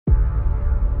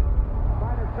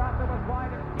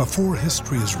Before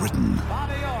history is written,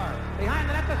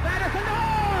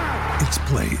 it's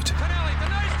played.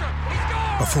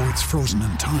 Before it's frozen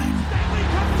in time,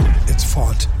 it's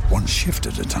fought one shift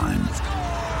at a time.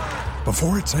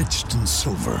 Before it's etched in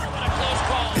silver,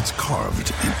 it's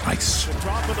carved in ice.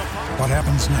 What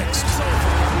happens next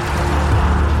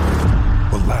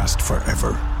will last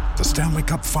forever. The Stanley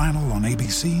Cup Final on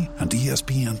ABC and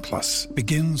ESPN Plus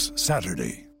begins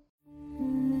Saturday.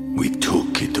 We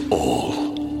took it all.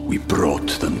 We brought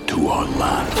them to our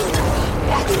land.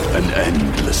 An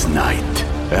endless night,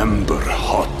 ember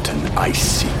hot and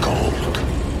icy cold.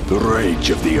 The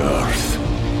rage of the earth.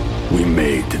 We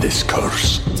made this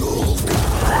curse.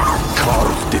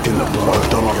 Carved it in the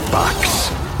blood on our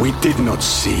backs. We did not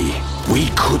see. We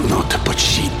could not, but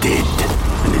she did.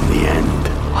 And in the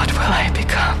end, what will I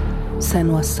become?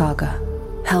 Senua's Saga.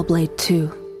 Hellblade 2.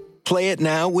 Play it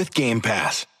now with Game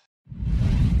Pass.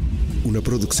 Una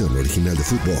producción original de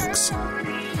Footbox.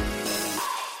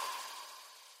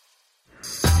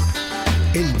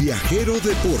 El Viajero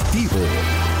Deportivo.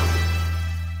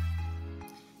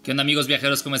 ¿Qué onda, amigos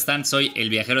viajeros? ¿Cómo están? Soy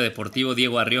el Viajero Deportivo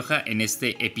Diego Arrioja en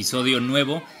este episodio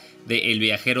nuevo de El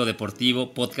Viajero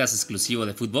Deportivo, podcast exclusivo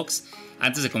de Footbox.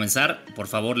 Antes de comenzar, por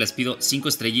favor, les pido 5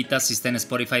 estrellitas si está en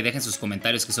Spotify. Dejen sus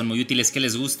comentarios que son muy útiles. ¿Qué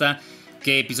les gusta?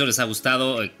 ¿Qué episodio les ha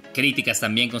gustado? Críticas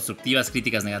también constructivas,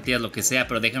 críticas negativas, lo que sea.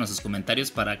 Pero déjenos sus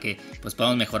comentarios para que pues,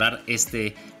 podamos mejorar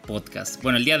este podcast.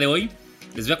 Bueno, el día de hoy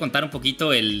les voy a contar un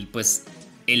poquito el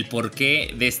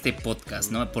porqué de este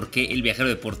podcast, ¿no? ¿Por qué El Viajero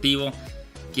Deportivo?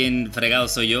 ¿Quién fregado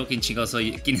soy yo? ¿Quién chingado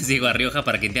soy? ¿Quién es Diego Arrioja?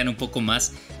 Para que entiendan un poco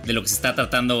más de lo que se está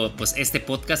tratando pues este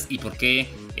podcast y por qué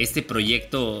este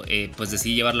proyecto pues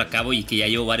decidí llevarlo a cabo y que ya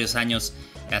llevo varios años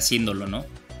haciéndolo, ¿no?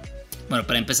 Bueno,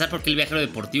 para empezar, ¿por qué El Viajero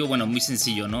Deportivo? Bueno, muy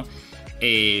sencillo, ¿no?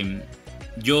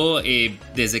 Yo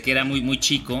desde que era muy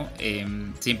chico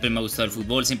siempre me ha gustado el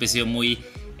fútbol, siempre he sido muy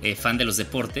fan de los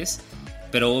deportes.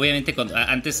 Pero obviamente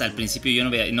antes al principio yo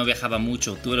no viajaba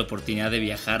mucho. Tuve la oportunidad de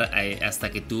viajar hasta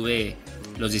que tuve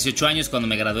los 18 años, cuando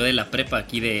me gradué de la prepa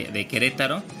aquí de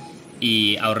Querétaro.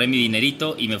 Y ahorré mi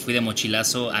dinerito y me fui de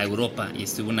mochilazo a Europa. Y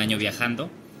estuve un año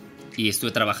viajando. Y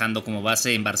estuve trabajando como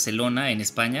base en Barcelona, en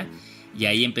España. Y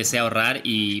ahí empecé a ahorrar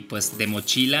y pues de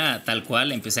mochila tal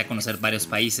cual empecé a conocer varios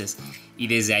países. Y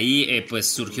desde ahí pues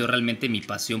surgió realmente mi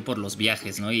pasión por los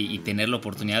viajes, ¿no? Y tener la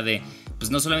oportunidad de pues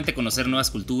no solamente conocer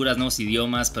nuevas culturas, nuevos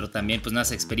idiomas, pero también pues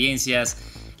nuevas experiencias,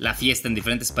 la fiesta en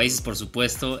diferentes países, por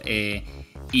supuesto.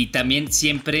 Y también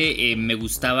siempre me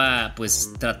gustaba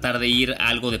pues tratar de ir a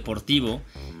algo deportivo.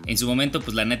 En su momento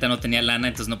pues la neta no tenía lana,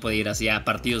 entonces no podía ir así a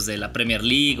partidos de la Premier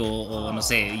League o no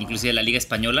sé, inclusive la Liga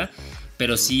Española.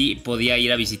 Pero sí podía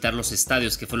ir a visitar los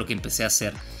estadios, que fue lo que empecé a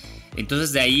hacer.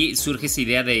 Entonces de ahí surge esa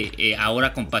idea de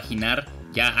ahora compaginar,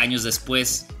 ya años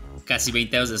después, casi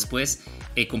 20 años después,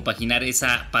 compaginar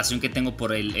esa pasión que tengo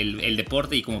por el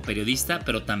deporte y como periodista,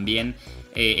 pero también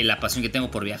la pasión que tengo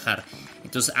por viajar.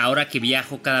 Entonces ahora que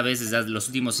viajo cada vez desde los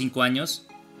últimos 5 años,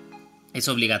 es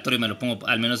obligatorio, me lo pongo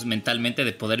al menos mentalmente,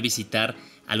 de poder visitar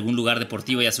algún lugar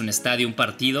deportivo, ya sea un estadio, un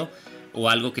partido o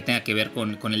algo que tenga que ver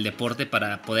con el deporte,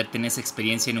 para poder tener esa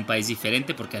experiencia en un país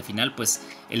diferente, porque al final pues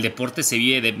el deporte se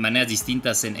vive de maneras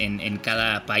distintas en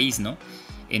cada país, ¿no?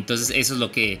 Entonces eso es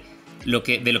de lo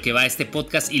que va este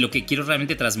podcast, y lo que quiero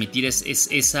realmente transmitir es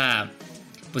esa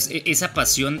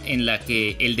pasión en la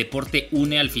que el deporte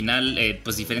une al final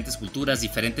pues diferentes culturas,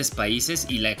 diferentes países,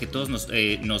 y la que todos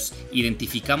nos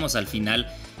identificamos al final,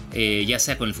 ya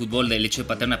sea con el fútbol, del hecho de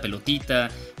patear una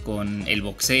pelotita, con el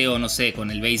boxeo, no sé, con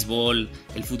el béisbol,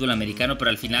 el fútbol americano, pero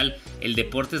al final el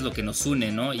deporte es lo que nos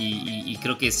une, ¿no? Y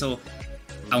creo que eso,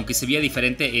 aunque se vea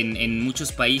diferente en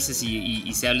muchos países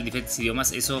y se hablen diferentes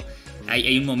idiomas, eso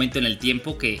hay un momento en el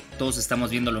tiempo que todos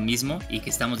estamos viendo lo mismo y que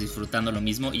estamos disfrutando lo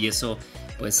mismo, y eso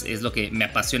pues es lo que me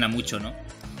apasiona mucho, ¿no?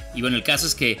 Y bueno, el caso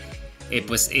es que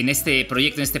pues en este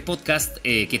proyecto, en este podcast,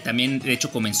 que también de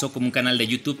hecho comenzó como un canal de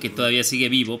YouTube que todavía sigue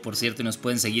vivo, por cierto, y nos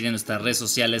pueden seguir en nuestras redes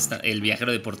sociales, El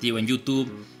Viajero Deportivo en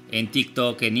YouTube, en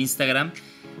TikTok, en Instagram.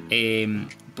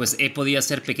 Pues he podido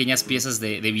hacer pequeñas piezas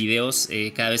de videos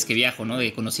cada vez que viajo, ¿no?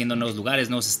 De conociendo nuevos lugares,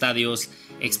 nuevos estadios,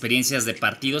 experiencias de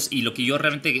partidos, y lo que yo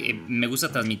realmente me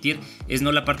gusta transmitir es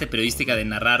no la parte periodística de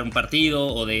narrar un partido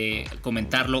o de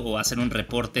comentarlo o hacer un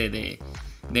reporte de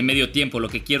medio tiempo. Lo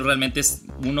que quiero realmente es,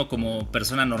 uno como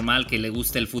persona normal que le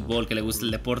guste el fútbol, que le guste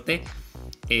el deporte,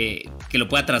 que lo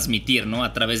pueda transmitir, ¿no?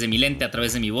 A través de mi lente, a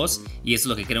través de mi voz, y eso es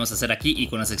lo que queremos hacer aquí, y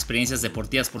con las experiencias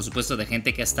deportivas, por supuesto, de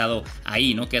gente que ha estado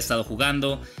ahí, ¿no? Que ha estado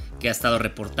jugando, que ha estado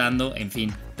reportando, en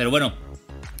fin. Pero bueno,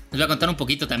 les voy a contar un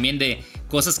poquito también de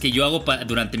cosas que yo hago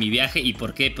durante mi viaje y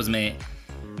por qué pues me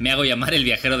hago llamar el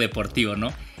viajero deportivo,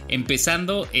 ¿no?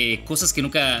 Empezando, cosas que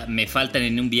nunca me faltan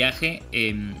en un viaje.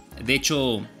 De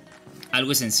hecho,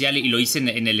 algo esencial, y lo hice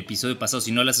en el episodio pasado.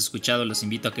 Si no lo has escuchado, los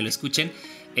invito a que lo escuchen.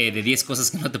 De 10 cosas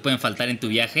que no te pueden faltar en tu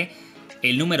viaje.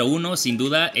 El número 1, sin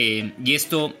duda, y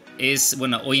esto es,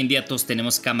 bueno, hoy en día todos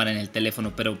tenemos cámara en el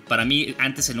teléfono, pero para mí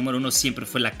antes el número 1 siempre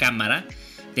fue la cámara.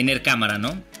 Tener cámara,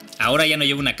 ¿no? Ahora ya no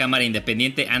llevo una cámara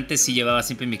independiente. Antes sí llevaba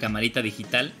siempre mi camarita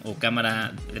digital o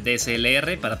cámara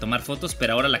DSLR para tomar fotos,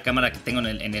 pero ahora la cámara que tengo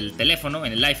en el teléfono,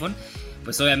 en el iPhone,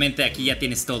 pues obviamente aquí ya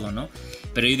tienes todo, ¿no?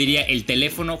 Pero yo diría el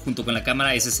teléfono junto con la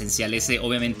cámara es esencial. Ese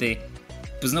obviamente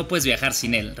pues no puedes viajar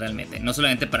sin él realmente. No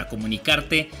solamente para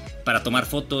comunicarte, para tomar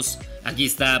fotos. Aquí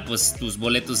está pues tus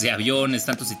boletos de avión,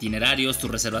 están tus itinerarios,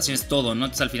 tus reservaciones, todo, ¿no?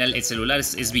 Entonces al final el celular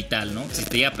es vital, ¿no? Si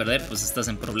te llega a perder, pues estás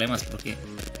en problemas porque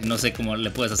no sé cómo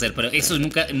le puedes hacer. Pero eso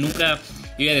nunca,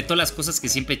 yo de todas las cosas que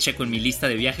siempre checo en mi lista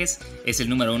de viajes, es el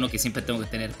número 1 que siempre tengo que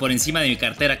tener. Por encima de mi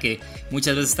cartera, que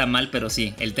muchas veces está mal, pero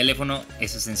sí, el teléfono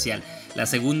es esencial. La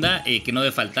segunda, que no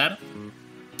debe faltar,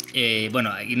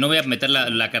 bueno, y no voy a meter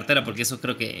la cartera porque eso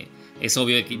creo que es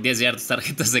obvio, que debes llevar tus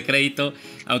tarjetas de crédito,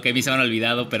 aunque a mí se me han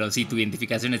olvidado, pero sí, tu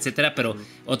identificación, etcétera. Pero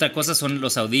otra cosa son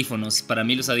los audífonos. Para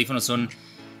mí los audífonos son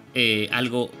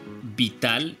algo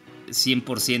vital,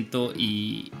 100%,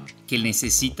 y que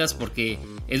necesitas porque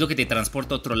es lo que te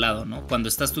transporta a otro lado, ¿no? Cuando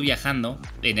estás tú viajando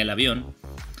en el avión,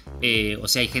 o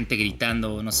sea, hay gente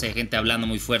gritando, no sé, gente hablando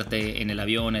muy fuerte en el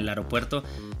avión, en el aeropuerto,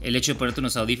 el hecho de ponerte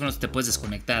unos audífonos te puedes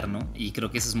desconectar, ¿no? Y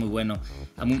creo que eso es muy bueno.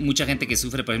 A mucha gente que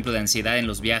sufre, por ejemplo, de ansiedad en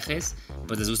los viajes,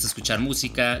 pues les gusta escuchar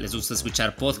música, les gusta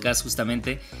escuchar podcasts,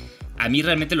 justamente. A mí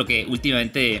realmente lo que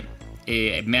últimamente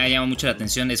me ha llamado mucho la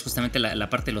atención es justamente la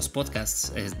parte de los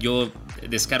podcasts. Yo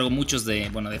descargo muchos de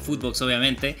Footbox,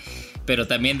 obviamente, pero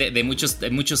también de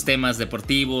muchos temas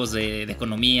deportivos, de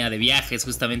economía, de viajes,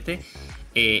 justamente.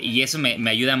 Y eso me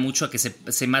ayuda mucho a que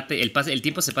se mate, el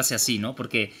tiempo se pase así, ¿no?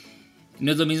 Porque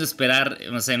no es lo mismo esperar,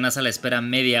 no sé, en una sala de espera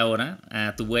media hora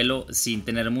a tu vuelo sin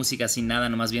tener música, sin nada,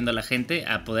 nomás viendo a la gente,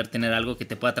 a poder tener algo que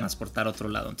te pueda transportar a otro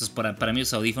lado. Entonces para mí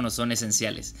los audífonos son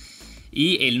esenciales.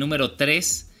 Y el número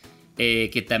 3,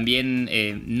 que también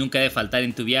nunca debe faltar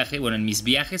en tu viaje, bueno, en mis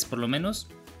viajes por lo menos,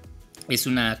 es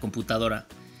una computadora.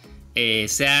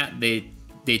 Sea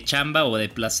de chamba o de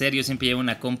placer, yo siempre llevo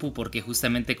una compu porque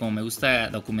justamente como me gusta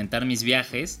documentar mis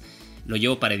viajes, lo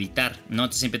llevo para editar, ¿no?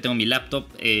 Entonces siempre tengo mi laptop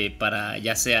para,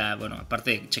 ya sea, bueno,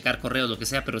 aparte de checar correos, lo que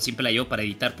sea, pero siempre la llevo para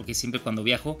editar porque siempre cuando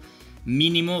viajo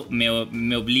mínimo me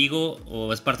obligo,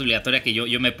 o es parte obligatoria que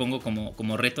yo me pongo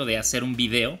como reto de hacer un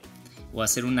video o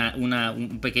hacer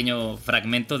un pequeño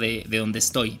fragmento de donde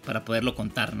estoy para poderlo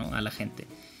contar, ¿no? A la gente.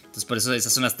 Entonces por eso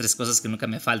esas son las 3 cosas que nunca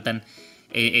me faltan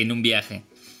en un viaje.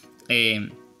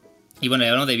 Y bueno,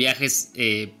 hablando de viajes,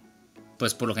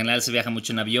 pues por lo general se viaja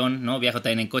mucho en avión, ¿no? Viajo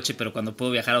también en coche, pero cuando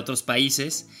puedo viajar a otros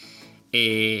países,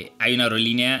 hay una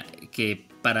aerolínea que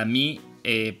para mí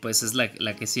pues es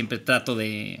la que siempre trato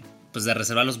de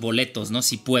reservar los boletos, ¿no?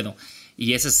 Si puedo.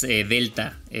 Y esa es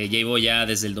Delta. Llevo ya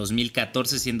desde el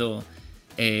 2014 siendo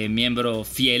miembro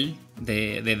fiel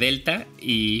de Delta,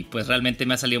 y pues realmente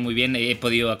me ha salido muy bien. He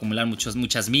podido acumular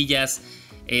muchas millas.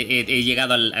 He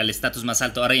llegado al estatus más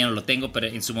alto. Ahora ya no lo tengo, pero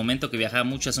en su momento que viajaba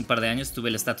mucho, hace un par de años, tuve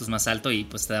el estatus más alto y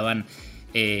pues te daban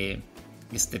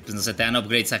pues no sé, te dan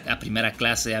upgrades a primera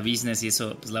clase, a business, y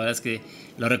eso pues la verdad es que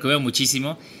lo recomiendo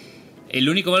muchísimo. El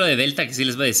único vuelo de Delta que sí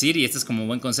les voy a decir, y este es como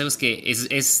buen consejo, es que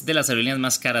es de las aerolíneas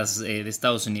más caras de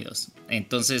Estados Unidos.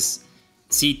 Entonces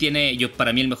sí tiene,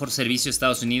 para mí, el mejor servicio de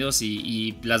Estados Unidos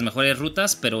y las mejores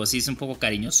rutas, pero sí es un poco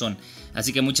cariñosón.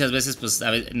 Así que muchas veces pues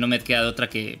no me queda de otra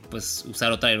que pues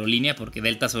usar otra aerolínea porque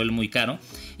Delta se vuelve muy caro.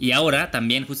 Y ahora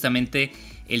también justamente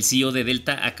el CEO de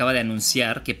Delta acaba de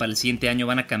anunciar que para el siguiente año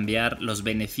van a cambiar los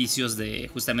beneficios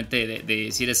de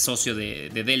si eres socio de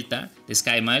Delta, de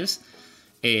SkyMiles.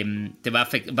 Te va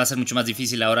a ser mucho más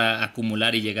difícil ahora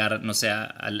acumular y llegar, no sé,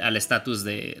 al estatus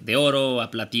de oro,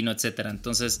 a platino, etcétera.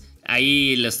 Entonces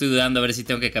ahí lo estoy dudando a ver si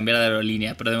tengo que cambiar de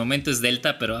aerolínea, pero de momento es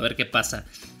Delta, pero a ver qué pasa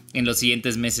en los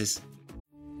siguientes meses.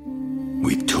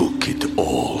 We took it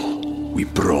all. We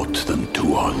brought them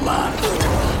to our land.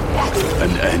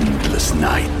 An endless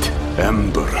night,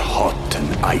 ember hot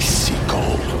and icy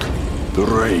cold. The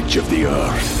rage of the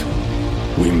earth.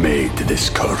 We made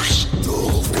this curse.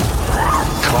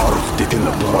 Carved it in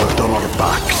the blood on our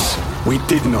backs. We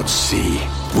did not see.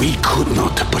 We could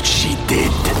not, but she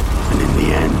did. And in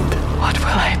the end, What will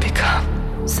I become?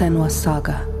 Senua's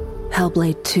Saga.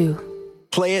 Hellblade 2.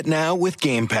 Play it now with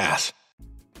Game Pass.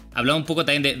 Hablaba un poco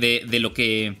también de lo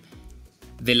que...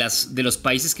 De los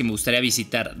países que me gustaría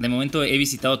visitar. De momento he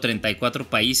visitado 34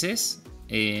 países.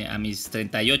 A mis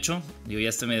 38. Digo, ya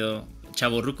estoy medio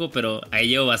chavorruco, pero ahí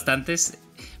llevo bastantes.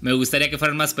 Me gustaría que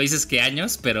fueran más países que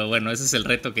años, pero bueno, ese es el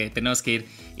reto que tenemos que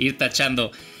ir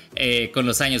tachando con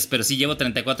los años. Pero sí, llevo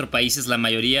 34 países, la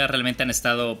mayoría realmente han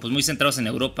estado pues muy centrados en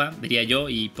Europa, diría yo,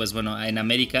 y pues bueno, en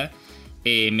América.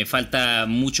 Me falta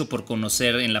mucho por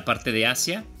conocer en la parte de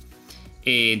Asia.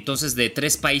 Entonces, de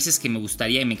 3 países que me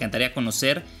gustaría y me encantaría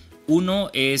conocer,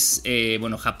 uno es,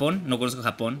 Japón. No conozco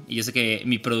Japón y yo sé que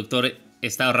mi productor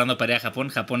está ahorrando para ir a Japón.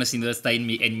 Japón sin duda está en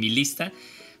mi lista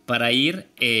para ir.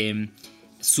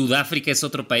 Sudáfrica es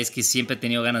otro país que siempre he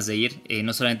tenido ganas de ir,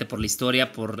 no solamente por la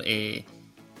historia,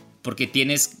 porque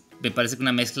tienes, me parece que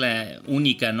una mezcla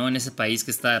única, ¿no? En ese país que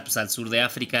está pues, al sur de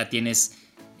África, tienes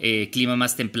clima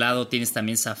más templado, tienes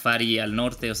también safari al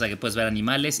norte, o sea que puedes ver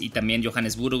animales, y también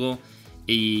Johannesburgo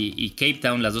y Cape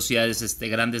Town, las 2 ciudades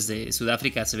grandes de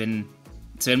Sudáfrica, se ven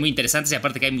muy interesantes, y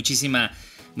aparte que hay muchísima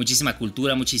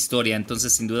cultura, mucha historia.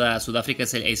 Entonces sin duda Sudáfrica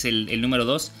es el número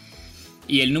 2.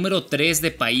 Y el número 3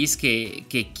 de país que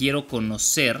quiero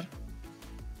conocer,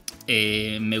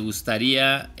 me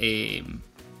gustaría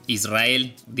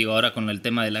Israel. Digo, ahora con el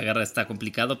tema de la guerra está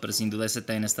complicado, pero sin duda ese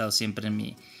también ha estado siempre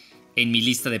en mi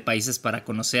lista de países para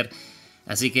conocer.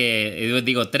 Así que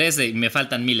digo 3, me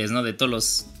faltan miles, ¿no? De todos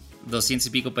los 200 y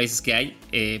pico países que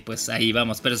hay, pues ahí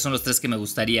vamos. Pero esos son los 3 que me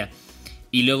gustaría.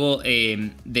 Y luego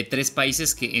de 3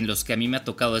 países en los que a mí me ha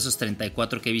tocado, esos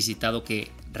 34 que he visitado, que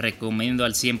recomiendo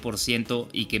al 100%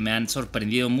 y que me han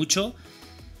sorprendido mucho,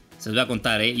 se los voy a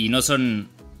contar, y no son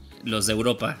los de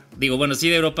Europa. Digo, bueno, sí,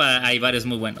 de Europa hay varios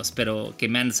muy buenos, pero que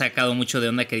me han sacado mucho de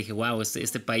onda, que dije, wow,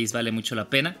 este país vale mucho la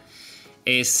pena.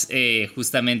 Es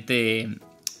justamente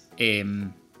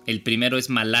el primero es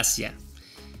Malasia.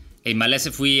 En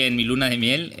Malasia fui en mi luna de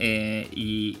miel,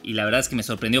 y la verdad es que me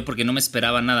sorprendió porque no me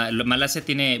esperaba nada. Malasia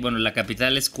tiene, la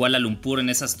capital es Kuala Lumpur, en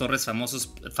esas torres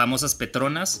famosas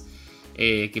Petronas,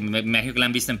 que me imagino que la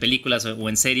han visto en películas o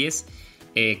en series,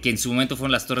 que en su momento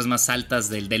fueron las torres más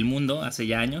altas del mundo hace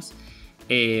ya años.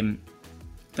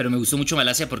 Pero me gustó mucho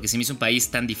Malasia porque se me hizo un país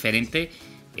tan diferente.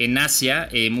 En Asia,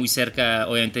 muy cerca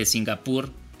obviamente de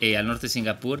Singapur, al norte de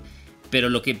Singapur, pero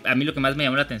a mí lo que más me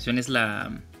llamó la atención es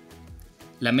la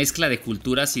mezcla de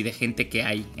culturas y de gente que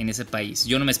hay en ese país.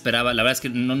 Yo no me esperaba, la verdad es que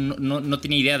no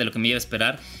tenía idea de lo que me iba a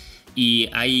esperar, y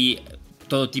hay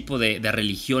todo tipo de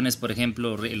religiones, por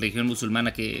ejemplo, religión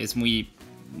musulmana que es muy,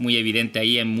 muy evidente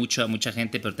ahí, hay mucha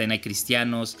gente, pero también hay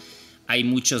cristianos, hay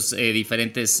muchos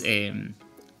diferentes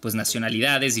pues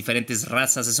nacionalidades, diferentes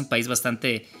razas. Es un país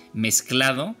bastante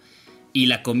mezclado. Y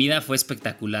la comida fue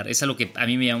espectacular. Es algo que a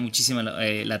mí me llamó muchísimo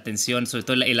la atención. Sobre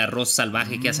todo el arroz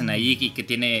salvaje que hacen ahí, y que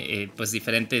tiene pues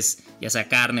diferentes, ya sea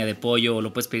carne, de pollo, o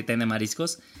lo puedes pedir también de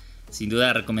mariscos. Sin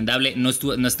duda recomendable. No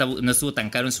estuvo tan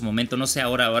caro en su momento. No sé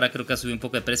ahora creo que ha subido un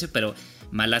poco de precio, pero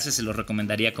Malasia se lo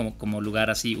recomendaría como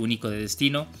lugar así único de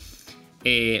destino.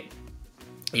 El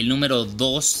número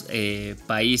 2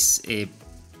 país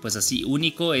pues así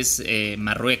único es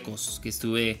Marruecos, que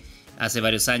estuve hace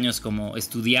varios años como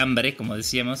estudiambre, como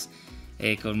decíamos,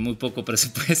 con muy poco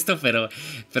presupuesto, pero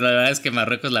la verdad es que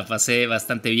Marruecos la pasé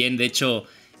bastante bien. De hecho,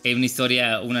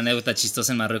 una anécdota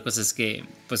chistosa en Marruecos es que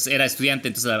pues era estudiante,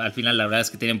 entonces al final la verdad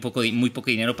es que tenía muy poco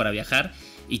dinero para viajar,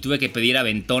 y tuve que pedir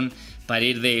aventón para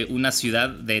ir de una ciudad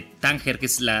de Tánger, que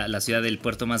es la ciudad del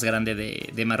puerto más grande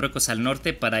de Marruecos, al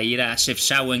norte, para ir a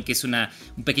Chefchaouen, que es un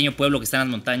pequeño pueblo que está en las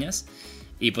montañas,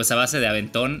 y pues a base de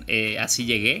aventón así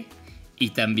llegué. Y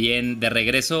también de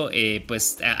regreso,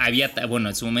 pues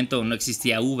en su momento no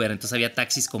existía Uber, entonces había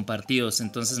taxis compartidos.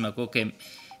 Entonces me acuerdo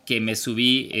que me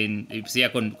subí, pues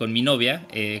iba con mi novia,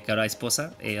 que ahora es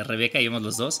esposa, Rebeca, íbamos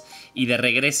los 2. Y de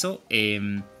regreso,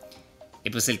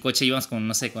 pues el coche íbamos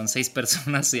con 6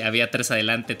 personas, y había 3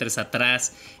 adelante, 3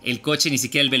 atrás. El coche, ni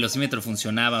siquiera el velocímetro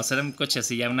funcionaba, o sea, era un coche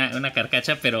así, ya una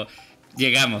carcacha, pero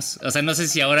llegamos. O sea, no sé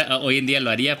si hoy en día lo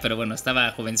haría, pero bueno,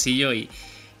 estaba jovencillo y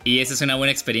esa es una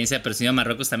buena experiencia. Pero si no,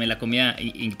 Marruecos también, la comida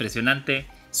impresionante,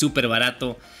 súper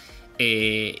barato,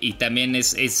 y también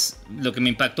es lo que me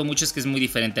impactó mucho es que es muy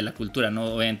diferente la cultura, ¿no?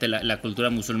 Obviamente la cultura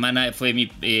musulmana fue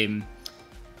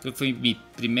creo que fue mi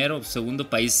primero o segundo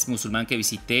país musulmán que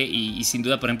visité, y sin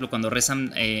duda, por ejemplo, cuando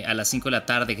rezan a las 5 de la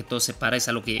tarde, que todo se para, es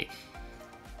algo que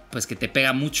pues que te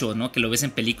pega mucho, ¿no? Que lo ves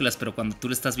en películas, pero cuando tú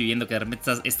lo estás viviendo, que de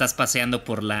repente estás paseando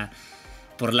por la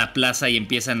plaza y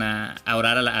empiezan a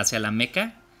orar hacia la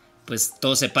Meca, pues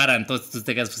todo se para. Entonces tú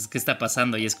te quedas, pues, ¿qué está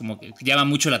pasando? Y es como que llama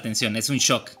mucho la atención, es un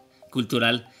shock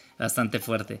cultural bastante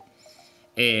fuerte.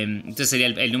 Entonces sería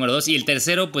el número 2. Y el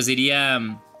tercero, pues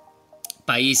diría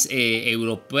país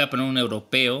europeo, voy a poner un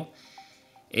europeo,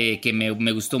 que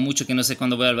me gustó mucho, que no sé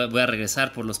cuándo voy a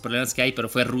regresar por los problemas que hay, pero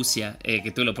fue Rusia,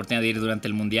 que tuve la oportunidad de ir durante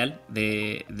el Mundial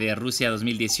de Rusia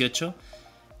 2018.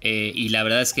 Y la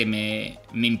verdad es que me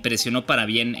impresionó para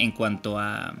bien en cuanto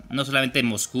a, no solamente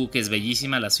Moscú, que es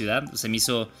bellísima la ciudad, se me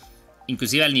hizo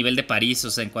inclusive al nivel de París,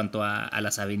 o sea, en cuanto a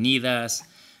las avenidas,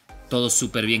 todo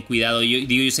súper bien cuidado.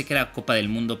 Yo sé que era Copa del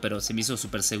Mundo, pero se me hizo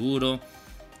súper seguro.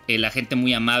 La gente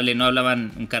muy amable, no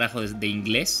hablaban un carajo de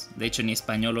inglés, de hecho ni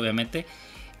español obviamente,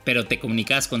 pero te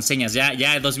comunicabas con señas.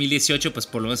 Ya en 2018 pues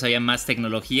por lo menos había más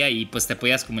tecnología y pues te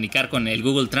podías comunicar con el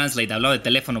Google Translate, hablaba de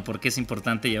teléfono porque es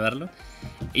importante llevarlo.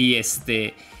 Y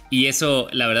eso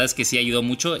la verdad es que sí ayudó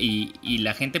mucho y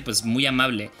la gente pues muy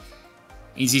amable.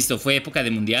 Insisto, fue época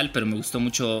de mundial, pero me gustó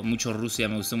mucho Rusia,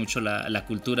 me gustó mucho la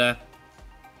cultura,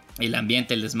 el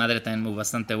ambiente, el desmadre también muy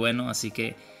bastante bueno, así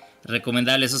que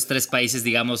recomendable esos 3 países,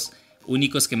 digamos,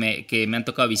 únicos que me han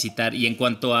tocado visitar. Y en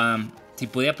cuanto a si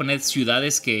podía poner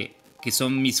ciudades que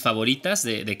son mis favoritas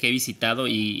de que he visitado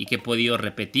y que he podido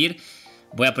repetir,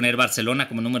 voy a poner Barcelona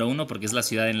como número 1 porque es la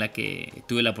ciudad en la que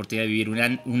tuve la oportunidad de vivir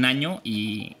un año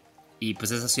y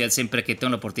pues esa ciudad siempre que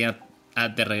tengo la oportunidad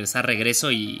de regreso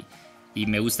y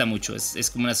me gusta mucho. Es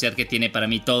como una ciudad que tiene para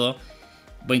mí todo,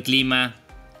 buen clima,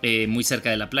 muy cerca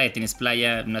de la playa, tienes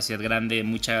playa, una ciudad grande,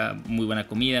 muy buena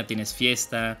comida, tienes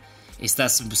fiesta,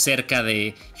 estás cerca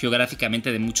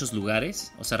geográficamente de muchos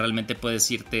lugares, o sea, realmente puedes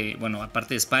irte, bueno,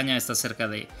 aparte de España, estás cerca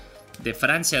de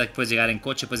Francia, puedes llegar en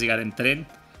coche, puedes llegar en tren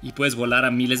y puedes volar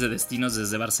a miles de destinos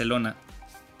desde Barcelona,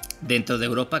 dentro de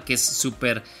Europa, que es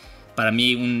súper, para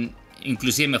mí,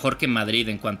 inclusive mejor que Madrid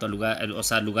en cuanto a lugar, o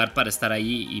sea, lugar para estar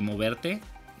ahí y moverte.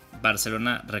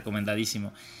 Barcelona,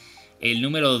 recomendadísimo. El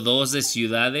número 2 de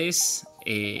ciudades,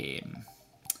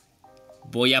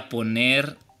 voy a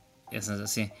poner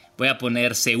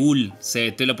Seúl.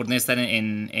 Tuve la oportunidad de estar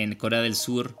en Corea del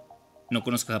Sur. No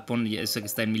conozco Japón, ya sé que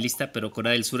está en mi lista, pero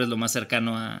Corea del Sur es lo más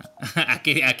cercano a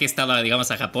que estaba,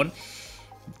 digamos, a Japón.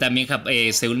 También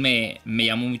Seúl me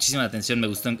llamó muchísimo la atención, me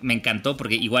gustó, me encantó,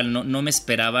 porque igual no me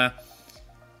esperaba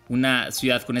una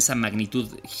ciudad con esa magnitud.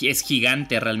 Es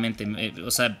gigante realmente. O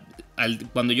sea,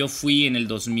 cuando yo fui en el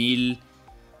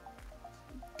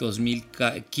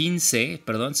 2015,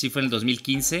 perdón, sí fue en el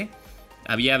 2015,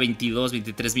 había 22,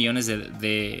 23 millones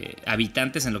de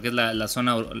habitantes en lo que es la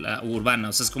zona urbana.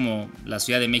 O sea, es como la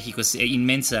Ciudad de México, es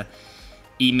inmensa.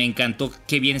 Y me encantó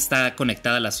qué bien está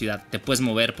conectada la ciudad. Te puedes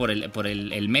mover por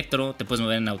el metro, te puedes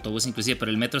mover en autobús inclusive,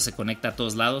 pero el metro se conecta a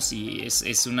todos lados y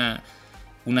es una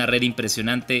red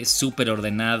impresionante, súper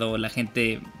ordenado, la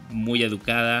gente muy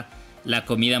educada, la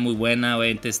comida muy buena.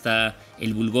 Obviamente está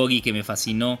el bulgogi que me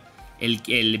fascinó,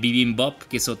 el bibimbap,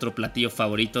 que es otro platillo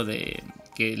favorito que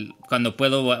cuando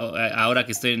puedo, ahora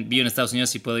que vivo en Estados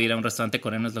Unidos, si puedo ir a un restaurante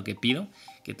coreano es lo que pido,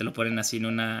 que te lo ponen así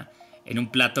en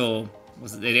un plato,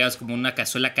 pues, dirías como una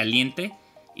cazuela caliente,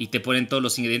 y te ponen todos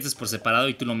los ingredientes por separado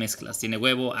y tú lo mezclas. Tiene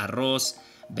huevo, arroz,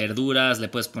 verduras, le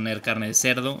puedes poner carne de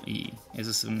cerdo y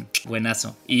eso es un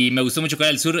buenazo. Y me gustó mucho Corea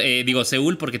del Sur,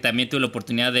 Seúl, porque también tuve la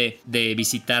oportunidad de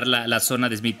visitar la zona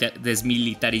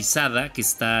desmilitarizada que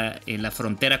está en la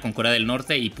frontera con Corea del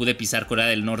Norte y pude pisar Corea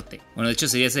del Norte. Bueno, de hecho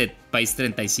sería ese país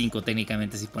 35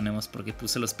 técnicamente si ponemos, porque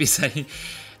puse los pies ahí.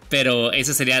 Pero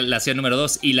esa sería la ciudad número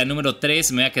 2. Y la número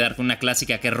 3 me voy a quedar con una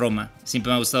clásica que es Roma.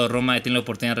 Siempre me ha gustado Roma, he tenido la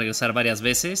oportunidad de regresar varias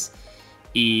veces.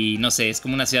 Y no sé, es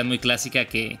como una ciudad muy clásica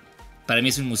que para mí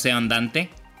es un museo andante.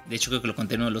 De hecho creo que lo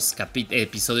conté en uno de los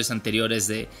episodios anteriores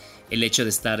de el hecho de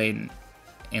estar en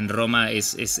Roma.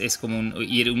 Es como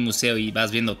ir a un museo y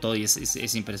vas viendo todo y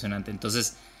es impresionante.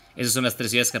 Entonces esas son las 3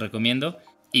 ciudades que recomiendo.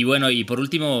 Y bueno, y por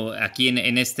último, aquí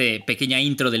en este pequeña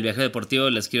intro del Viajero Deportivo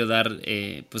les quiero dar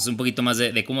pues un poquito más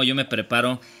de cómo yo me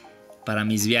preparo para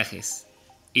mis viajes.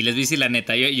 Y les voy a decir la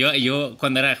neta, yo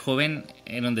cuando era joven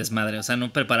era un desmadre, o sea,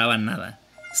 no preparaba nada,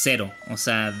 cero. O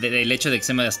sea, el hecho de que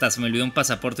se me olvidó un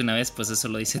pasaporte una vez, pues eso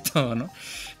lo dice todo, ¿no?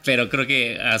 Pero creo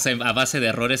que a base de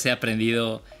errores he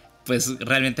aprendido pues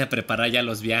realmente a preparar ya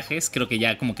los viajes. Creo que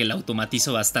ya como que lo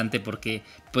automatizo bastante porque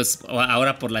pues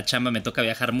ahora por la chamba me toca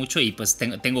viajar mucho y pues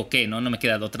tengo que, ¿no? No me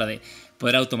queda de otra de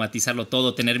poder automatizarlo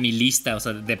todo, tener mi lista. O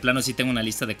sea, de plano sí tengo una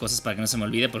lista de cosas para que no se me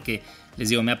olvide porque les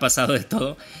digo, me ha pasado de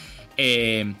todo.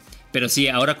 Pero sí,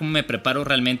 ahora como me preparo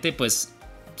realmente, pues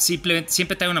simplemente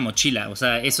siempre traigo una mochila. O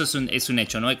sea, eso es un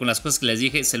hecho, ¿no? Y con las cosas que les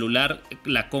dije, celular,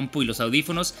 la compu y los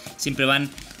audífonos siempre van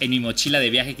en mi mochila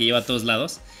de viaje que llevo a todos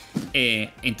lados.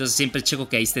 Entonces siempre checo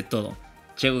que ahí esté todo,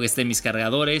 checo que estén mis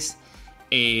cargadores,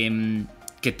 que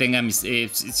tenga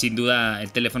sin duda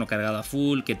el teléfono cargado a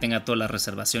full, que tenga todas las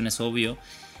reservaciones, obvio,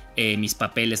 mis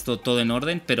papeles, todo en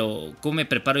orden, pero ¿cómo me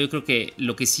preparo? Yo creo que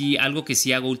algo que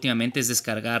sí hago últimamente es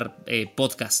descargar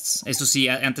podcasts. Eso sí,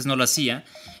 antes no lo hacía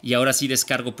y ahora sí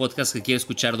descargo podcasts que quiero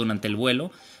escuchar durante el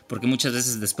vuelo, porque muchas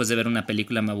veces después de ver una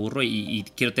película me aburro y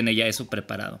quiero tener ya eso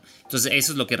preparado. Entonces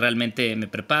eso es lo que realmente me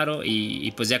preparo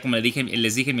y pues ya como les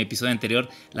dije en mi episodio anterior,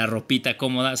 la ropita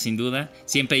cómoda sin duda.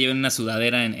 Siempre llevo una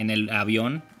sudadera en el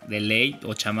avión de ley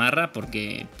o chamarra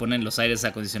porque ponen los aires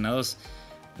acondicionados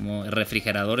como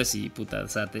refrigeradores y puta, o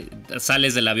sea,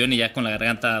 sales del avión y ya con la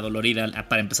garganta dolorida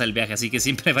para empezar el viaje, así que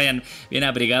siempre vayan bien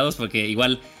abrigados porque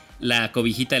igual la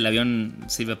cobijita del avión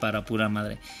sirve para pura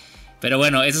madre. Pero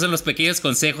bueno, esos son los pequeños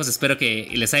consejos. Espero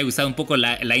que les haya gustado un poco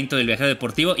la intro del Viajero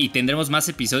Deportivo y tendremos más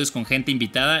episodios con gente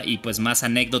invitada y pues más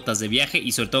anécdotas de viaje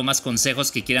y sobre todo más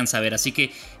consejos que quieran saber. Así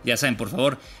que ya saben, por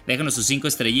favor, déjenos sus 5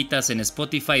 estrellitas en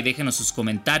Spotify, déjenos sus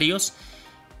comentarios,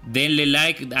 denle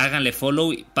like, háganle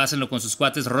follow, pásenlo con sus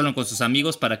cuates, rólenlo con sus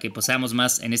amigos para que pues seamos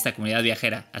más en esta comunidad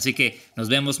viajera. Así que nos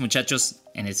vemos, muchachos,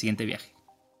 en el siguiente viaje.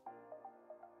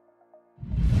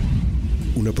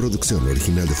 Una producción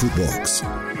original de Footbox.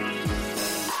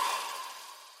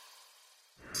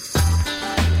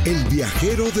 El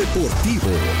Viajero Deportivo.